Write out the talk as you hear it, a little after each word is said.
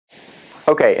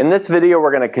Okay, in this video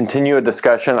we're going to continue a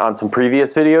discussion on some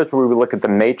previous videos where we look at the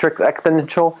matrix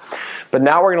exponential, but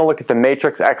now we're going to look at the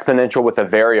matrix exponential with a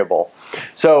variable.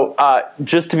 So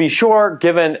just to be sure,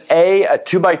 given a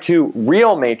 2 by 2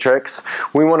 real matrix,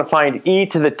 we want to find e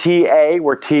to the ta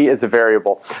where t is a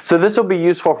variable. So this will be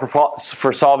useful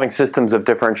for solving systems of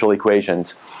differential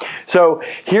equations. So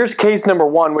here's case number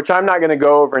 1, which I'm not going to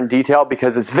go over in detail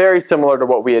because it's very similar to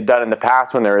what we had done in the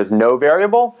past when there is no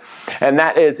variable, and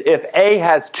that is if a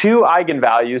has 2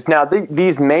 eigenvalues. Now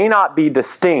these may not be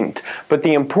distinct, but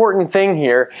the important thing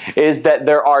here is that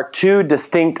there are 2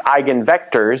 distinct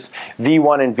eigenvectors,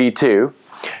 v1 and v2.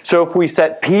 So if we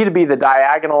set P to be the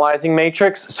diagonalizing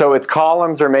matrix, so its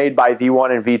columns are made by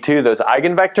v1 and v2, those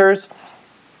eigenvectors,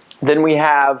 then we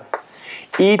have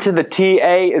e to the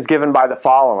ta is given by the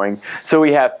following. So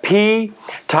we have P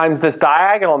times this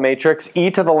diagonal matrix,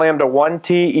 e to the lambda 1t,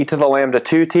 e to the lambda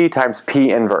 2t times P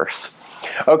inverse.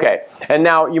 Okay, and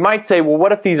now you might say, well,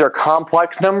 what if these are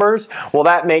complex numbers? Well,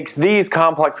 that makes these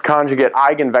complex conjugate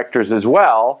eigenvectors as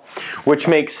well, which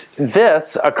makes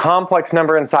this a complex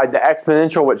number inside the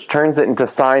exponential, which turns it into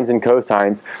sines and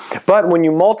cosines. But when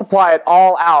you multiply it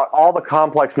all out, all the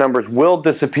complex numbers will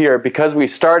disappear because we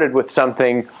started with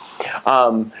something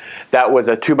that was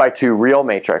a 2 by 2 real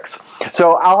matrix.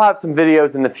 So I'll have some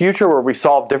videos in the future where we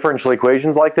solve differential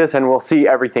equations like this and we'll see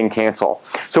everything cancel.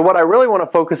 So what I really want to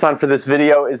focus on for this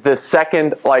video is this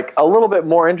second, like a little bit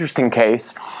more interesting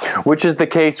case, which is the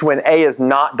case when a is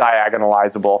not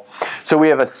diagonalizable. So we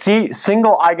have a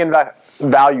single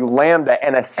eigenvalue lambda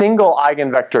and a single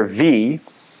eigenvector v,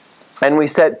 and we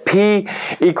set P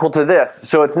equal to this.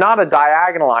 So it's not a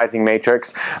diagonalizing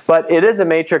matrix, but it is a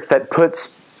matrix that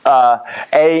puts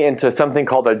A into something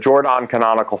called a Jordan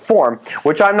canonical form,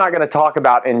 which I'm not going to talk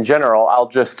about in general. I'll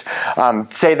just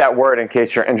say that word in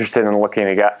case you're interested in looking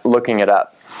it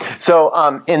up.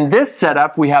 So in this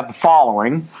setup, we have the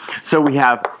following. So we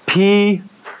have P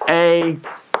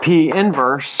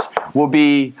inverse will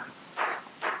be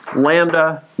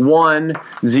lambda 1,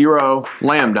 0,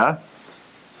 lambda,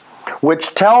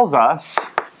 which tells us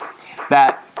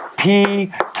that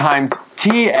P times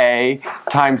ta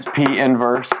times P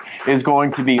inverse is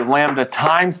going to be lambda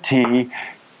times t,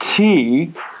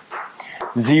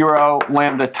 0,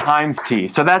 lambda times t.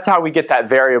 So that's how we get that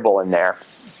variable in there.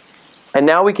 And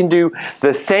now we can do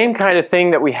the same kind of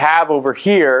thing that we have over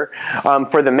here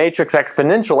for the matrix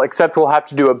exponential, except we'll have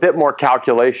to do a bit more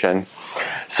calculation.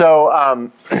 So,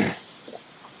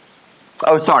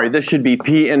 oh sorry, this should be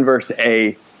P inverse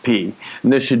AP. And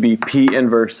this should be P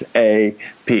inverse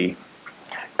AP.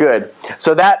 Good.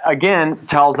 So that again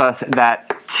tells us that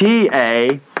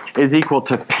TA is equal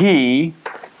to P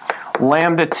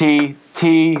lambda T,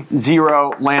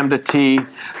 0, lambda T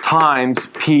times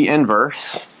P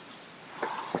inverse.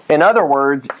 In other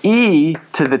words, e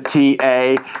to the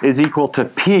TA is equal to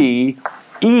P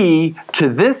e to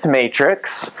this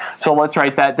matrix. So let's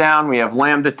write that down. We have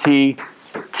lambda T,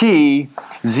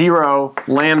 0,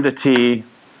 lambda T,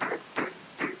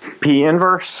 P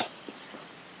inverse.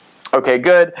 Okay,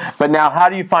 good. But now how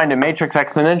do you find a matrix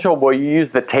exponential? Well, you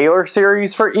use the Taylor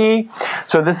series for E.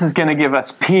 So this is going to give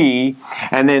us P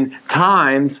and then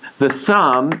times the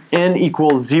sum n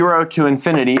equals 0 to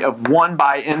infinity of 1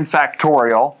 by n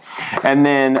factorial and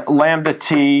then lambda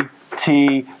T,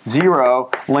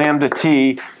 0, lambda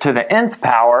T to the nth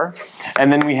power,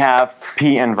 and then we have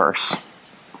P inverse.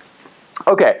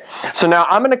 Okay, so now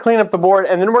I'm going to clean up the board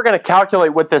and then we're going to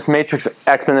calculate what this matrix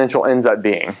exponential ends up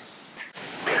being.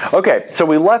 Okay, so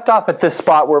we left off at this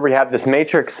spot where we have this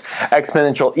matrix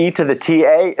exponential e to the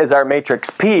ta is our matrix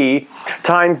P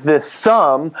times this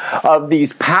sum of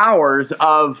these powers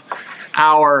of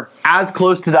our as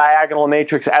close to diagonal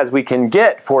matrix as we can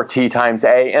get for t times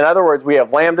a. In other words, we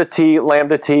have lambda t,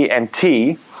 and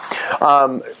t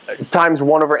times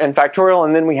 1 over n factorial,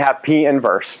 and then we have P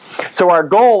inverse. So our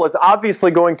goal is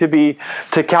obviously going to be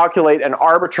to calculate an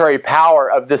arbitrary power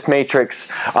of this matrix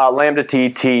lambda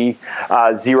t,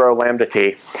 0, lambda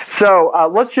t. So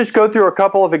let's just go through a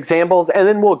couple of examples and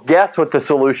then we'll guess what the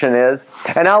solution is,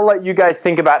 and I'll let you guys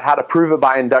think about how to prove it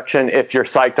by induction if you're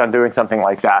psyched on doing something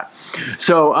like that.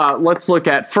 So let's look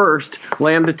at first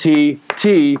lambda t,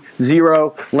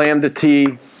 0, lambda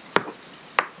t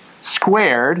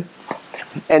squared,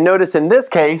 and notice in this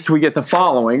case we get the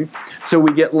following. So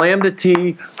we get lambda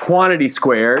t quantity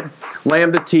squared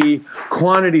on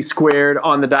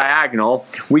the diagonal.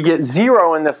 We get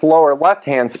 0 in this lower left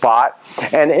hand spot,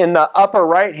 and in the upper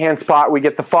right hand spot we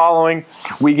get the following.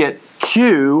 We get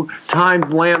q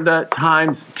times lambda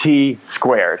times t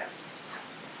squared.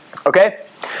 Okay,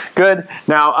 good.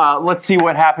 Now let's see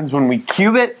what happens when we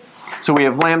cube it. So we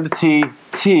have lambda t,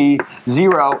 t,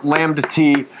 0, lambda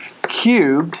t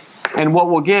cubed. And what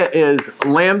we'll get is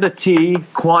lambda t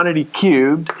quantity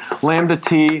cubed,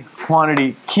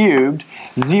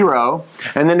 0.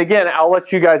 And then again, I'll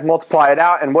let you guys multiply it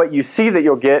out. And what you see that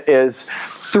you'll get is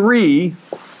 3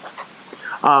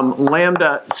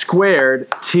 lambda squared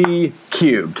t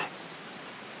cubed.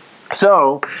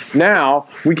 So now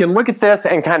we can look at this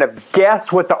and kind of guess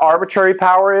what the arbitrary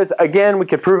power is. Again, we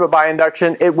could prove it by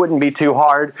induction. It wouldn't be too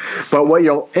hard. But what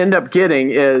you'll end up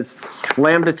getting is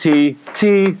lambda t,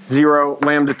 t, 0,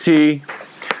 lambda t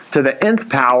to the nth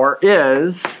power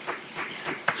is,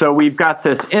 so we've got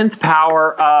this nth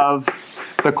power of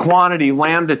the quantity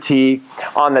lambda t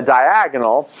on the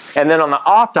diagonal. And then on the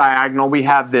off diagonal, we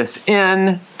have this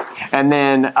n, and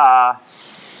then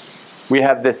we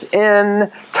have this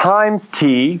n times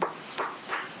t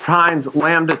times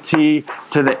lambda t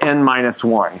to the n minus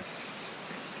 1.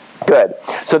 Good.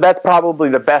 So that's probably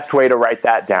the best way to write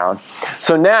that down.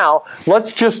 So now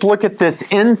let's just look at this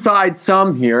inside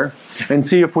sum here and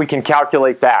see if we can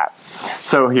calculate that.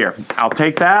 So here, I'll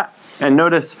take that, and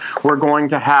notice we're going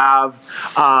to have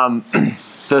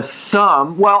the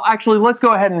sum. Well, actually, let's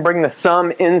go ahead and bring the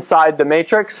sum inside the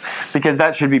matrix, because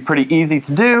that should be pretty easy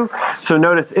to do. So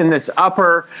notice in this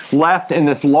upper left and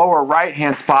this lower right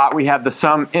hand spot, we have the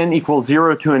sum n equals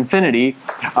 0 to infinity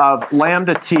of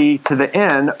lambda t to the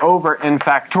n over n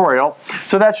factorial.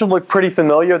 So that should look pretty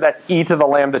familiar. That's e to the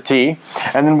lambda t.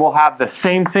 And then we'll have the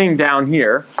same thing down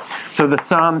here. So the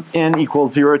sum n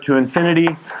equals 0 to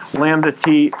infinity lambda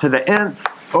t to the nth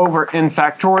over n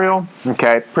factorial.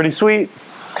 Okay, pretty sweet.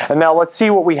 And now let's see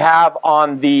what we have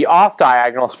on the off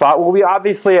diagonal spot. Well, we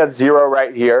obviously have 0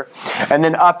 right here. And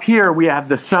then up here we have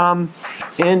the sum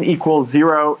n equals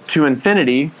 0 to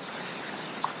infinity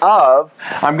of,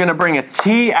 I'm going to bring a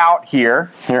t out here.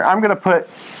 I'm going to put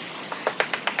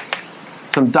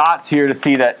some dots here to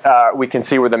see that we can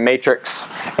see where the matrix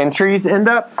entries end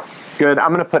up. Good. I'm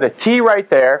going to put a t right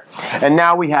there. And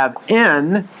now we have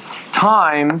n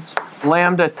times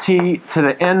lambda t to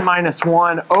the n minus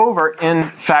 1 over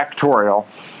n factorial.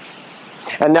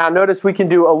 And now notice we can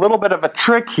do a little bit of a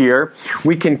trick here.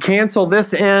 We can cancel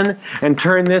this n and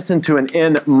turn this into an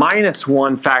n minus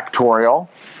 1 factorial.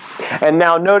 And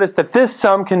now notice that this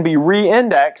sum can be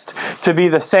re-indexed to be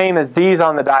the same as these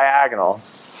on the diagonal.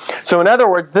 So in other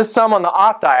words, this sum on the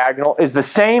off diagonal is the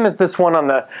same as this one on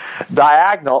the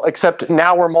diagonal, except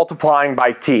now we're multiplying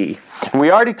by t. And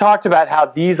we already talked about how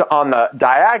these on the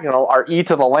diagonal are e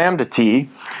to the lambda t.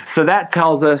 So that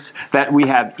tells us that we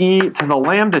have e to the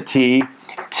lambda t,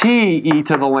 t e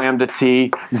to the lambda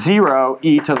t, 0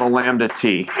 e to the lambda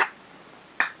t.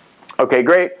 Okay,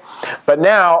 great. But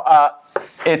now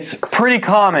it's pretty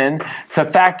common to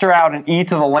factor out an e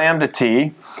to the lambda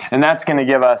t, and that's going to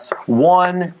give us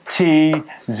 1 t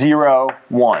 0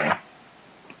 1.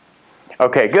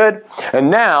 Okay, good.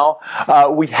 And now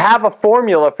we have a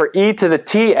formula for e to the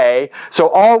ta, so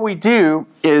all we do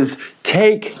is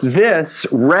take this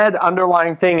red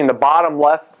underlying thing in the bottom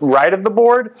left, right of the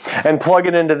board and plug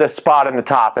it into this spot in the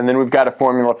top, and then we've got a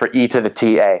formula for e to the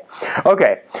ta.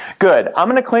 Okay, good. I'm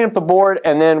going to clean up the board,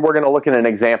 and then we're going to look at an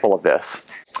example of this.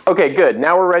 Okay, good.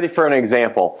 Now we're ready for an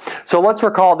example. So let's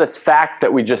recall this fact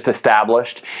that we just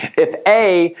established. If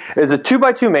A is a 2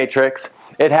 by 2 matrix,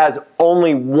 it has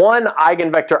only one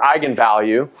eigenvector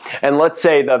eigenvalue, and let's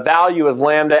say the value is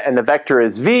lambda and the vector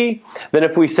is v, then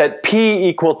if we set P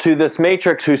equal to this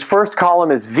matrix whose first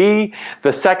column is v,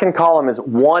 the second column is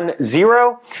 1,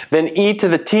 0, then e to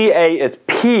the ta is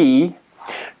P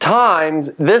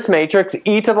times this matrix,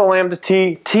 e to the lambda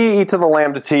t, t e to the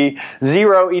lambda t,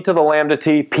 0 e to the lambda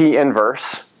t, P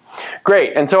inverse.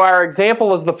 Great, and so our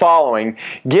example is the following.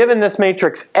 Given this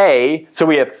matrix A, so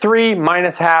we have 3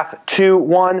 minus half, 2,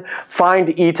 1,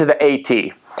 find e to the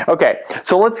at. Okay,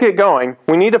 so let's get going.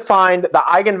 We need to find the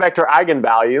eigenvector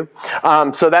eigenvalue,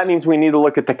 so that means we need to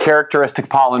look at the characteristic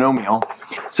polynomial.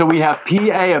 So we have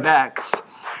PA of x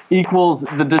equals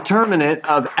the determinant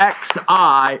of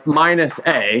xi minus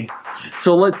a.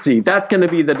 So let's see, that's going to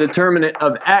be the determinant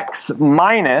of x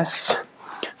minus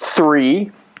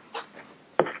 3.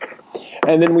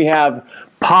 And then we have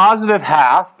positive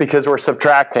half because we're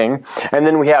subtracting, and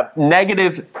then we have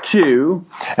negative 2,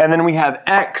 and then we have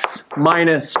x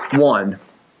minus 1.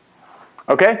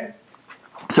 Okay?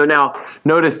 So now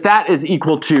notice that is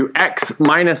equal to x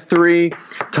minus 3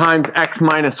 times x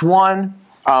minus 1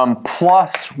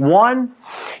 plus 1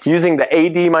 using the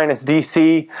AD minus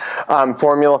DC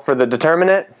formula for the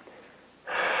determinant.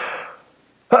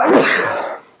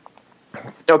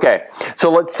 Okay, so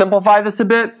let's simplify this a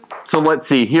bit. So let's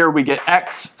see, here we get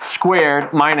x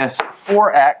squared minus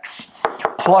 4x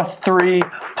plus 3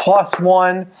 plus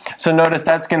 1. So notice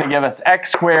that's going to give us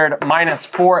x squared minus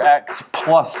 4x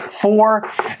plus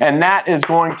 4. And that is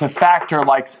going to factor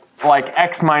like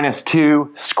x minus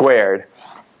 2 squared.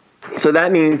 So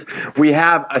that means we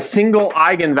have a single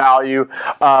eigenvalue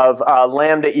of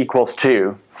lambda equals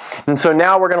 2. And so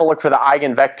now we're going to look for the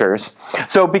eigenvectors.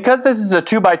 So because this is a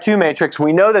 2 by 2 matrix,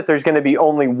 we know that there's going to be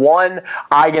only one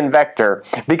eigenvector.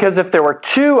 Because if there were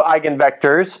two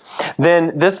eigenvectors,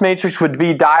 then this matrix would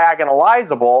be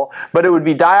diagonalizable, but it would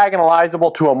be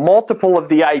diagonalizable to a multiple of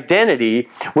the identity,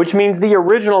 which means the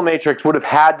original matrix would have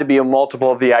had to be a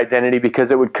multiple of the identity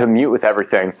because it would commute with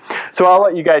everything. So I'll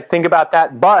let you guys think about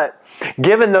that, but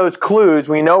given those clues,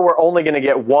 we know we're only going to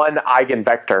get one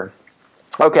eigenvector.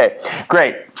 Okay,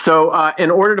 great. So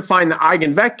in order to find the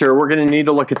eigenvector, we're going to need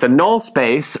to look at the null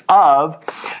space of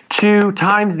 2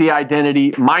 times the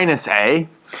identity minus A.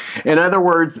 In other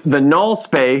words, the null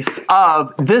space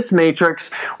of this matrix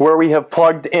where we have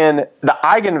plugged in the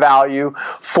eigenvalue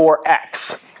for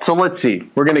x. So let's see.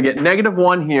 We're going to get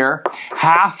 -1 here,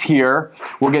 half here,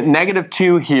 we'll get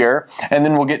 -2 here, and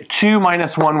then we'll get 2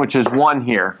 minus 1, which is 1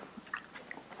 here.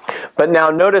 But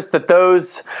now notice that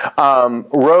those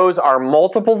rows are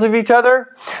multiples of each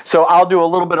other. So I'll do a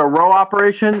little bit of row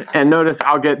operation, and notice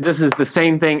I'll get, this is the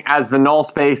same thing as the null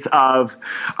space of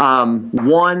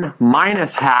 1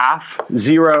 minus half,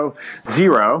 0,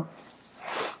 0.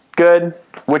 Good.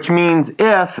 Which means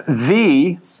if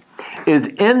V is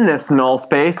in this null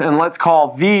space, and let's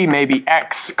call V maybe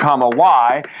x comma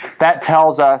y, that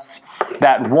tells us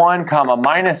that 1 comma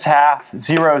minus half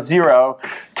 0 0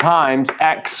 times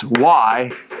x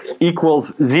y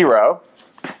equals 0,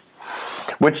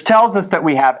 which tells us that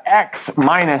we have x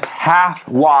minus half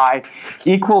y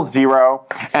equals 0,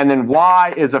 and then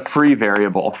y is a free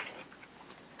variable.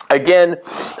 Again,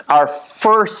 our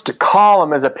first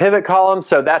column is a pivot column,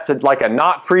 so that's like a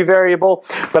not free variable,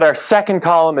 but our second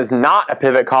column is not a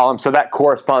pivot column, so that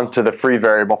corresponds to the free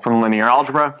variable from linear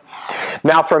algebra.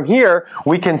 Now from here,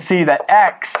 we can see that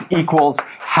x equals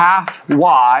half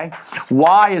y.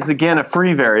 Y is again a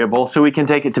free variable, so we can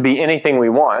take it to be anything we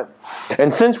want.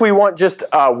 And since we want just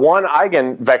one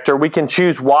eigenvector, we can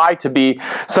choose y to be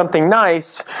something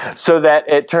nice so that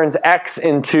it turns x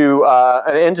into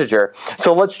an integer.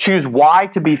 So let's choose y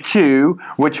to be 2,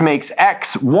 which makes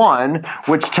x 1,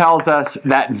 which tells us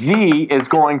that v is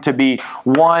going to be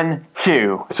 1,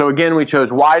 2. So again, we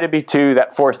chose y to be 2,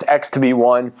 that forced x to be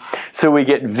 1, so we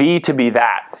get v to be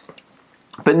that.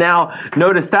 But now,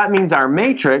 notice that means our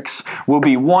matrix will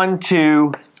be 1,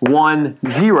 2, 1,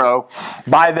 0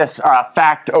 by this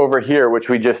fact over here, which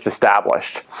we just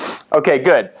established. Okay,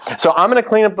 good. So I'm going to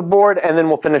clean up the board, and then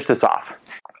we'll finish this off.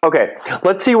 Okay,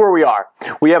 let's see where we are.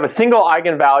 We have a single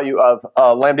eigenvalue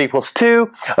of lambda equals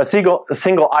 2, a single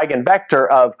eigenvector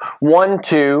of 1,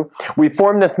 2. We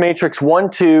formed this matrix 1,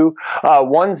 2,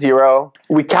 1, 0.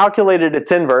 We calculated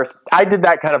its inverse. I did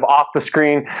that kind of off the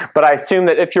screen, but I assume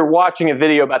that if you're watching a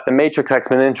video about the matrix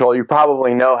exponential, you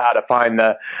probably know how to find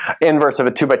the inverse of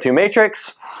a 2 by 2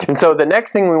 matrix. And so the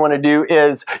next thing we want to do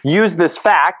is use this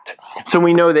fact, so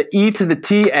we know that e to the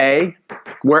ta,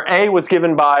 where a was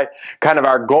given by kind of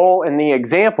our goal in the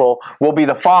example, will be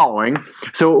the following.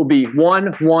 So it will be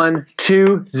 1, 1,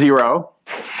 2, 0.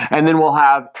 And then we'll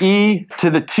have e to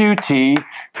the 2t,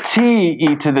 t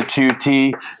e to the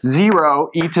 2t, 0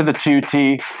 e to the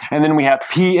 2t, and then we have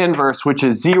p inverse, which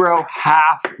is 0,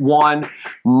 half, 1,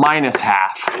 minus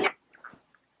half.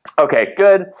 Okay,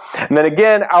 good. And then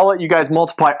again, I'll let you guys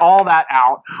multiply all that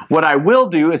out. What I will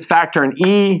do is factor an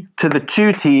e to the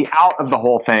 2t out of the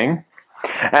whole thing.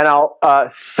 And I'll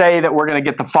say that we're going to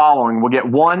get the following. We'll get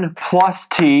 1 plus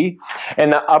t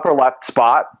in the upper left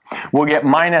spot. We'll get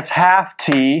minus half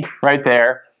t right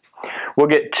there. We'll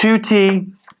get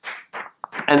 2t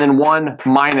and then 1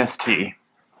 minus t.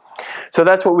 So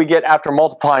that's what we get after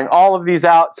multiplying all of these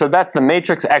out. So that's the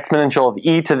matrix exponential of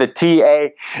e to the ta,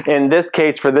 in this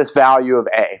case for this value of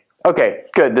a. Okay,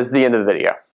 good. This is the end of the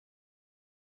video.